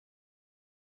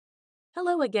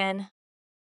Hello again.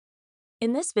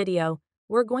 In this video,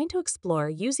 we're going to explore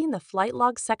using the flight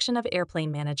log section of Airplane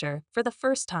Manager for the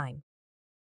first time.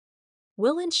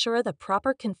 We'll ensure the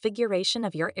proper configuration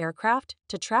of your aircraft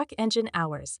to track engine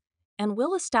hours, and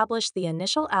we'll establish the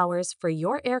initial hours for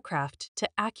your aircraft to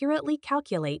accurately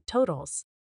calculate totals.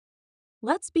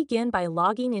 Let's begin by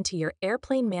logging into your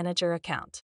Airplane Manager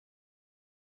account.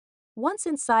 Once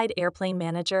inside Airplane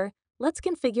Manager, let's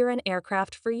configure an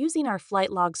aircraft for using our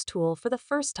flight logs tool for the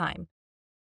first time.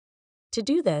 To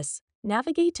do this,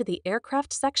 navigate to the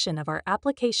Aircraft section of our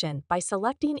application by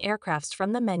selecting Aircrafts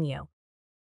from the menu.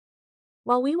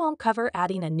 While we won't cover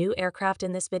adding a new aircraft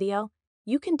in this video,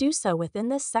 you can do so within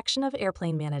this section of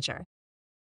Airplane Manager.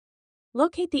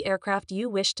 Locate the aircraft you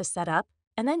wish to set up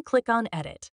and then click on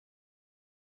Edit.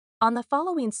 On the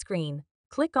following screen,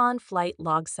 click on Flight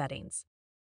Log Settings.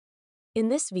 In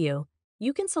this view,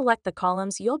 you can select the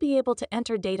columns you'll be able to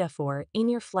enter data for in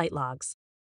your flight logs.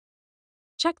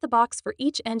 Check the box for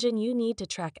each engine you need to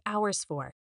track hours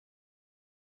for.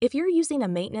 If you're using a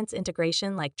maintenance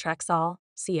integration like Trexall,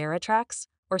 Sierra Trax,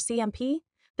 or CMP,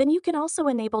 then you can also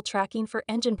enable tracking for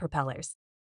engine propellers.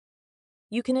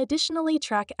 You can additionally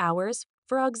track hours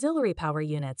for auxiliary power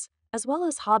units, as well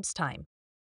as Hobbs time.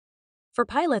 For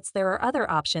pilots, there are other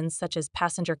options such as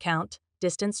passenger count,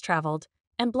 distance traveled,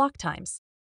 and block times.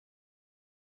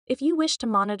 If you wish to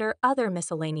monitor other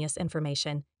miscellaneous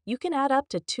information, you can add up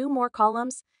to 2 more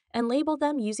columns and label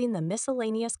them using the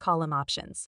miscellaneous column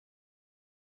options.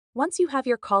 Once you have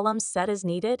your columns set as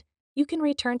needed, you can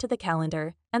return to the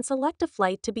calendar and select a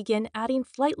flight to begin adding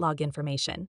flight log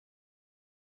information.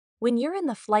 When you're in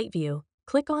the flight view,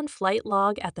 click on Flight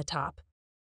Log at the top.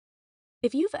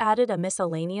 If you've added a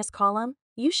miscellaneous column,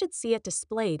 you should see it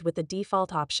displayed with the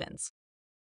default options.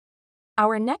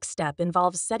 Our next step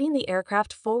involves setting the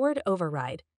aircraft forward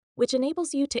override, which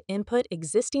enables you to input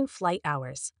existing flight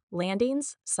hours,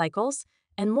 landings, cycles,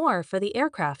 and more for the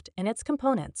aircraft and its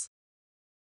components.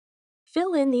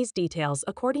 Fill in these details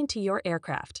according to your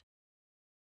aircraft.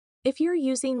 If you're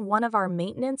using one of our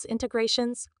maintenance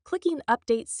integrations, clicking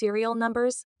Update Serial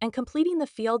Numbers and completing the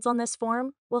fields on this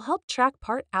form will help track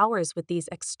part hours with these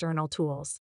external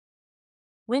tools.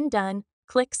 When done,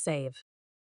 click Save.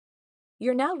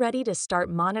 You're now ready to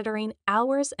start monitoring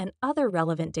hours and other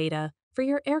relevant data for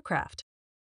your aircraft.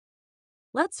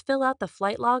 Let's fill out the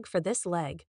flight log for this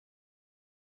leg.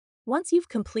 Once you've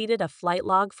completed a flight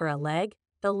log for a leg,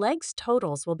 the leg's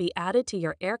totals will be added to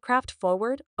your aircraft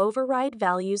forward override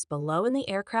values below in the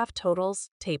Aircraft Totals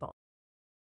table.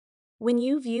 When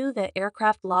you view the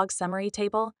Aircraft Log Summary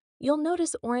table, you'll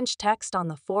notice orange text on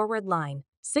the forward line,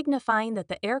 signifying that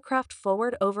the aircraft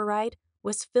forward override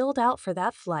was filled out for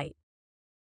that flight.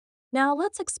 Now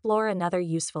let's explore another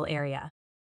useful area.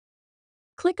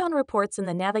 Click on Reports in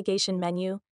the navigation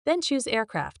menu, then choose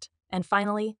Aircraft, and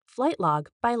finally, Flight Log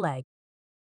by leg.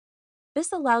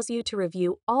 This allows you to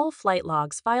review all flight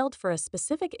logs filed for a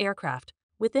specific aircraft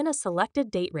within a selected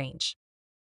date range.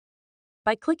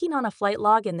 By clicking on a flight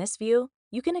log in this view,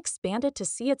 you can expand it to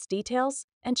see its details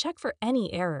and check for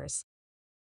any errors.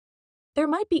 There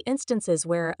might be instances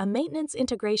where a maintenance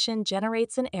integration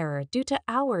generates an error due to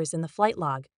hours in the flight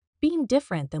log being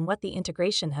different than what the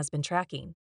integration has been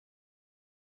tracking.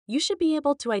 You should be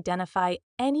able to identify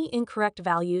any incorrect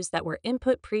values that were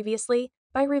input previously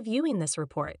by reviewing this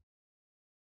report.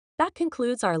 That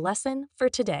concludes our lesson for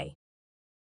today.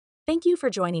 Thank you for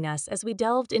joining us as we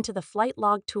delved into the flight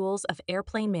log tools of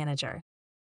Airplane Manager.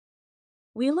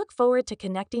 We look forward to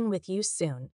connecting with you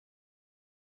soon.